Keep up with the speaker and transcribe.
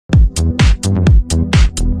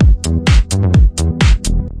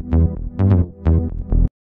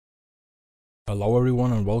Hello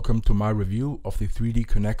everyone and welcome to my review of the 3D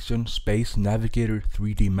Connexion Space Navigator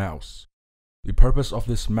 3D mouse. The purpose of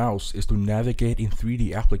this mouse is to navigate in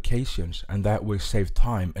 3D applications and that way save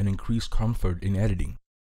time and increase comfort in editing.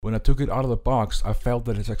 When I took it out of the box, I felt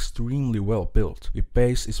that it's extremely well built. The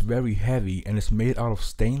base is very heavy and is made out of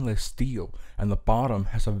stainless steel, and the bottom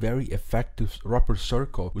has a very effective rubber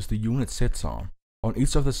circle which the unit sits on. On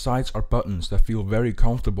each of the sides are buttons that feel very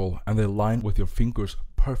comfortable and they line with your fingers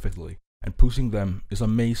perfectly. And pushing them is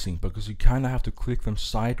amazing because you kinda have to click them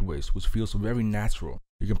sideways, which feels very natural.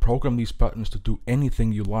 You can program these buttons to do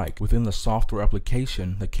anything you like within the software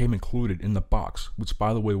application that came included in the box, which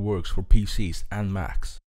by the way works for PCs and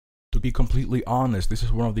Macs. To be completely honest, this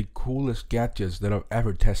is one of the coolest gadgets that I've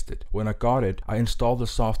ever tested. When I got it, I installed the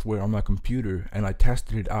software on my computer and I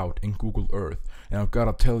tested it out in Google Earth. And I've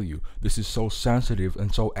gotta tell you, this is so sensitive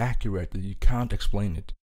and so accurate that you can't explain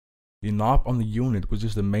it. The knob on the unit, which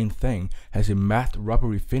is the main thing, has a matte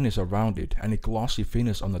rubbery finish around it and a glossy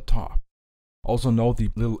finish on the top. Also note the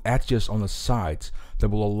little edges on the sides that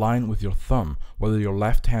will align with your thumb, whether you're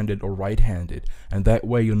left-handed or right-handed, and that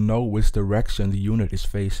way you know which direction the unit is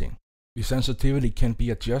facing. The sensitivity can be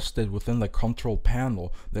adjusted within the control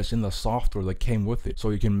panel that's in the software that came with it, so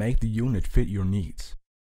you can make the unit fit your needs.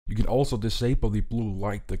 You can also disable the blue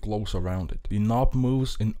light that glows around it. The knob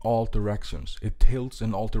moves in all directions. It tilts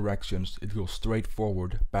in all directions. It goes straight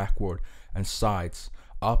forward, backward, and sides,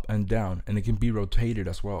 up and down, and it can be rotated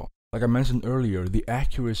as well. Like I mentioned earlier, the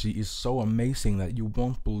accuracy is so amazing that you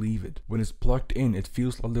won't believe it. When it's plugged in, it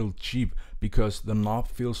feels a little cheap because the knob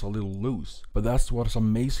feels a little loose. But that's what's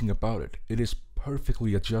amazing about it. It is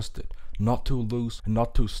perfectly adjusted, not too loose and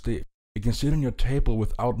not too stiff. You can sit on your table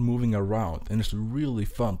without moving around, and it's really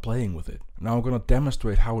fun playing with it. Now I'm gonna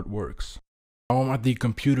demonstrate how it works. Now I'm at the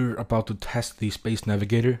computer about to test the Space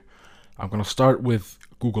Navigator. I'm gonna start with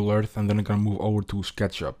Google Earth and then I'm gonna move over to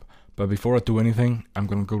SketchUp. But before I do anything, I'm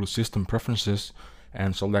gonna go to System Preferences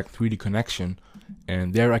and select 3D Connection,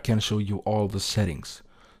 and there I can show you all the settings.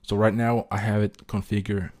 So right now I have it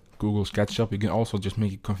configure Google SketchUp. You can also just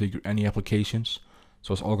make it configure any applications,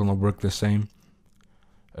 so it's all gonna work the same.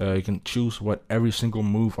 You can choose what every single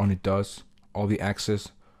move on it does, all the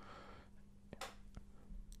axes.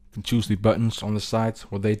 You can choose the buttons on the sides,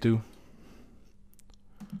 what they do.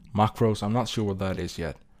 Macros, I'm not sure what that is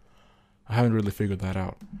yet. I haven't really figured that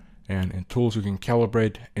out. And in tools you can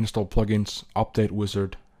calibrate, install plugins, update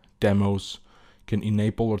wizard, demos, can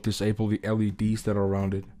enable or disable the LEDs that are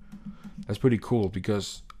around it. That's pretty cool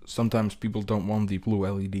because sometimes people don't want the blue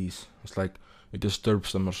LEDs. It's like it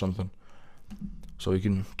disturbs them or something. So you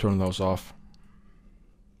can turn those off.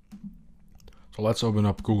 So let's open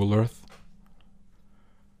up Google Earth.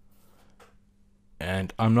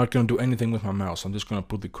 And I'm not going to do anything with my mouse. I'm just going to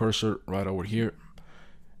put the cursor right over here.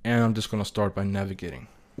 And I'm just going to start by navigating.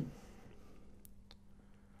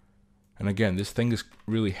 And again, this thing is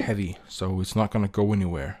really heavy, so it's not going to go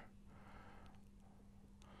anywhere.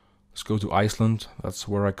 Let's go to Iceland. That's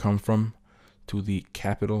where I come from. To the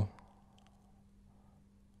capital.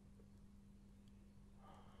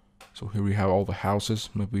 So here we have all the houses.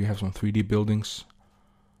 Maybe we have some 3D buildings.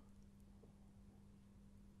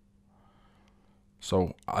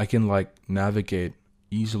 So I can like navigate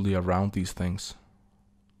easily around these things.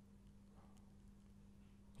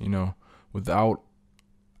 You know, without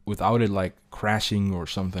it like crashing or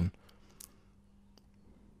something.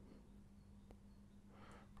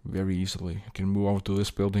 Very easily. I can move over to this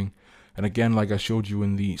building. And again, like I showed you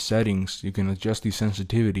in the settings, you can adjust the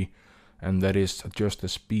sensitivity. And that is adjust the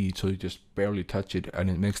speed, so you just barely touch it and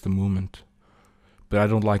it makes the movement. But I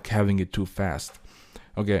don't like having it too fast.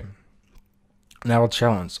 Okay, now a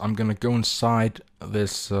challenge. I'm gonna go inside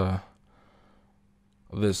this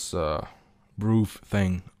roof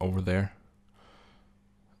thing over there.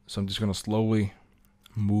 So I'm just gonna slowly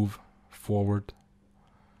move forward.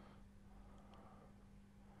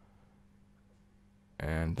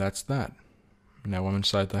 And that's that. Now I'm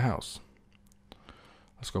inside the house.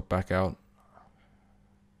 Let's go back out.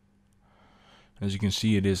 As you can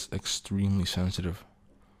see, it is extremely sensitive.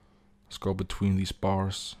 Let's go between these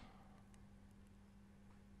bars.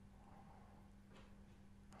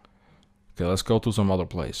 Okay, let's go to some other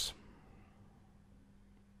place.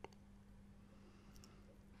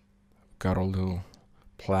 Got a little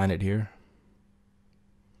planet here.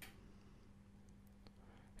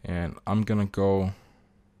 And I'm gonna go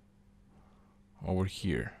over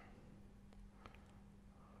here.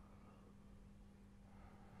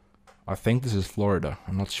 I think this is Florida,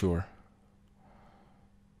 I'm not sure.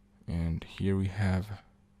 And here we have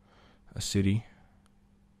a city.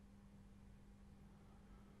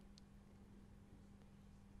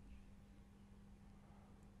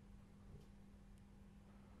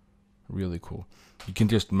 Really cool. You can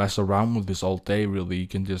just mess around with this all day, really. You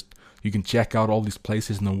can check out all these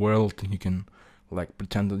places in the world, and you can like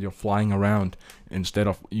pretend that you're flying around instead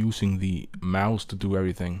of using the mouse to do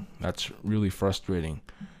everything. That's really frustrating.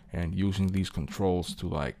 And using these controls to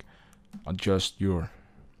like adjust your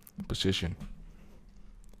position.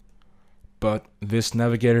 But this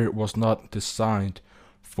navigator was not designed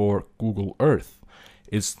for Google Earth.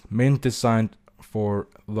 It's mainly designed for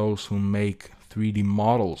those who make 3D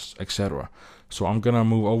models, etc. So I'm gonna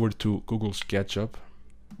move over to Google SketchUp.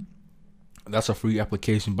 That's a free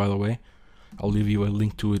application, by the way. I'll leave you a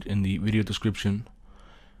link to it in the video description,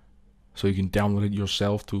 so you can download it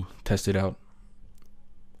yourself to test it out.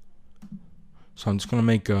 So I'm just gonna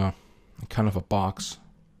make a kind of a box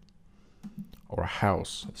or a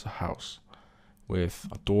house. It's a house with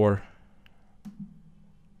a door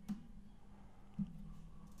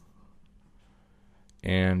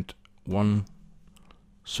and one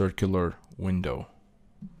circular window.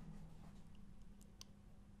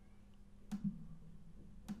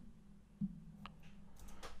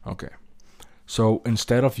 Okay, so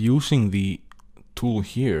instead of using the tool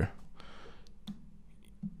here,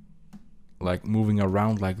 like moving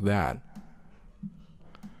around like that,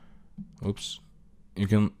 you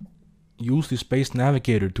can use the Space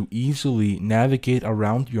Navigator to easily navigate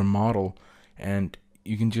around your model, and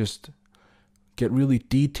you can just get really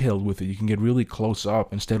detailed with it. You can get really close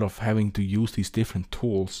up instead of having to use these different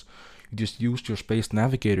tools. You just use your Space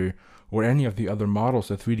Navigator or any of the other models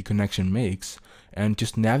that 3D Connexion makes and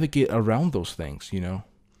just navigate around those things, you know.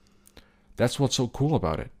 That's what's so cool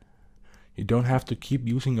about it. You don't have to keep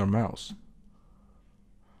using your mouse.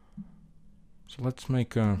 So let's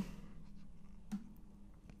make a...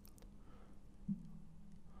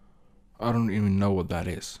 I don't even know what that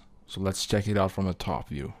is. So let's check it out from the top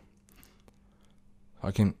view.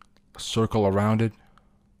 I can circle around it.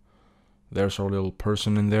 There's our little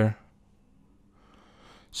person in there.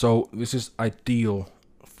 So this is ideal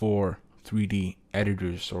for 3D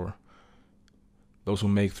editors or those who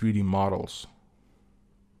make 3D models.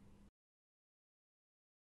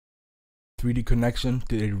 3D Connexion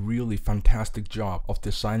did a really fantastic job of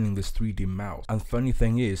designing this 3D mouse. And funny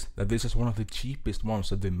thing is that this is one of the cheapest ones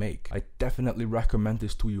that they make. I definitely recommend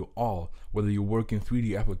this to you all, whether you work in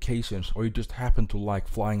 3D applications or you just happen to like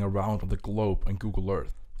flying around on the globe and Google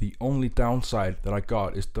Earth. The only downside that I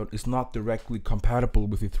got is that it's not directly compatible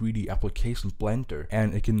with the 3D application Blender,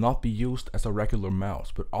 and it cannot be used as a regular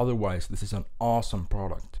mouse, but otherwise this is an awesome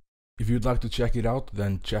product. If you'd like to check it out,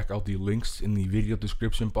 then check out the links in the video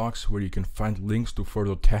description box, where you can find links to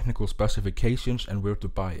further technical specifications and where to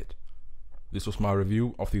buy it. This was my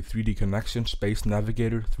review of the 3D Connexion Space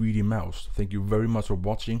Navigator 3D mouse. Thank you very much for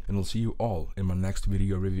watching, and I'll see you all in my next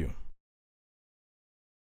video review.